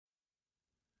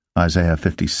Isaiah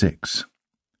 56.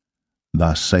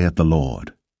 Thus saith the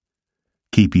Lord,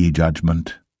 Keep ye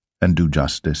judgment, and do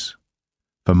justice,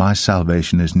 for my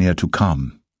salvation is near to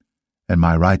come, and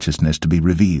my righteousness to be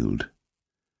revealed.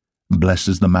 Blessed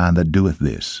is the man that doeth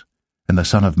this, and the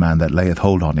Son of Man that layeth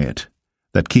hold on it,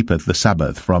 that keepeth the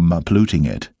Sabbath from polluting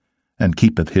it, and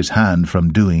keepeth his hand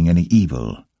from doing any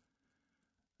evil.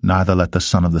 Neither let the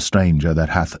son of the stranger that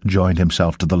hath joined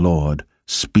himself to the Lord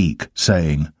speak,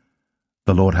 saying,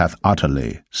 The Lord hath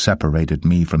utterly separated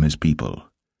me from his people.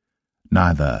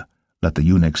 Neither let the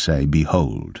eunuch say,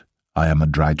 Behold, I am a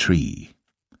dry tree.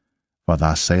 For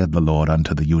thus saith the Lord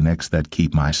unto the eunuchs that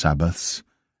keep my Sabbaths,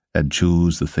 and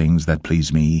choose the things that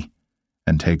please me,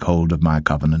 and take hold of my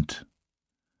covenant.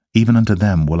 Even unto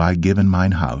them will I give in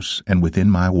mine house and within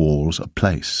my walls a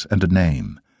place and a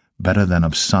name, better than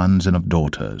of sons and of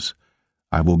daughters.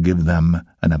 I will give them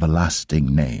an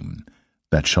everlasting name,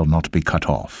 that shall not be cut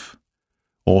off.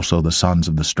 Also the sons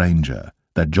of the stranger,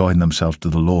 that join themselves to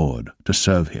the Lord, to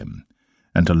serve him,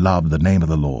 and to love the name of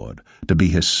the Lord, to be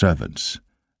his servants,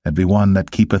 every one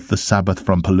that keepeth the Sabbath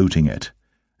from polluting it,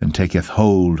 and taketh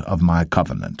hold of my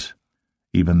covenant.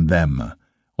 Even them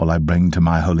will I bring to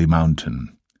my holy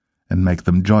mountain, and make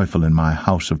them joyful in my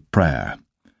house of prayer.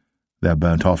 Their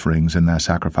burnt offerings and their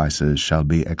sacrifices shall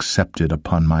be accepted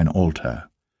upon mine altar.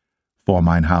 For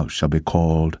mine house shall be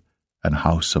called an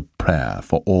house of prayer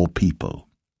for all people.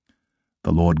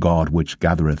 The Lord God which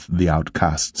gathereth the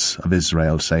outcasts of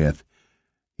Israel saith,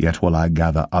 Yet will I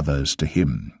gather others to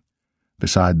him,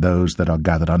 beside those that are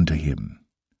gathered unto him.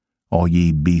 All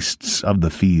ye beasts of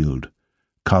the field,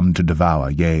 come to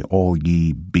devour, yea, all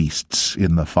ye beasts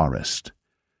in the forest.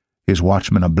 His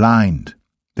watchmen are blind,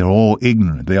 they are all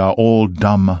ignorant, they are all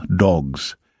dumb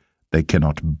dogs. They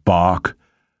cannot bark,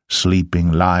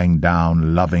 sleeping, lying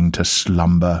down, loving to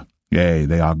slumber. Yea,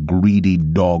 they are greedy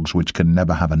dogs which can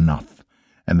never have enough,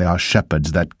 and they are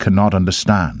shepherds that cannot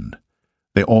understand.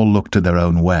 They all look to their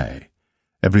own way,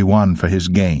 every one for his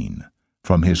gain,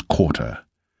 from his quarter.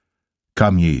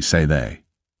 Come ye, say they,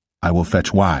 I will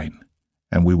fetch wine,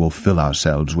 and we will fill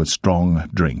ourselves with strong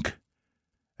drink.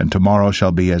 And tomorrow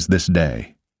shall be as this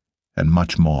day, and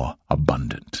much more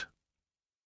abundant.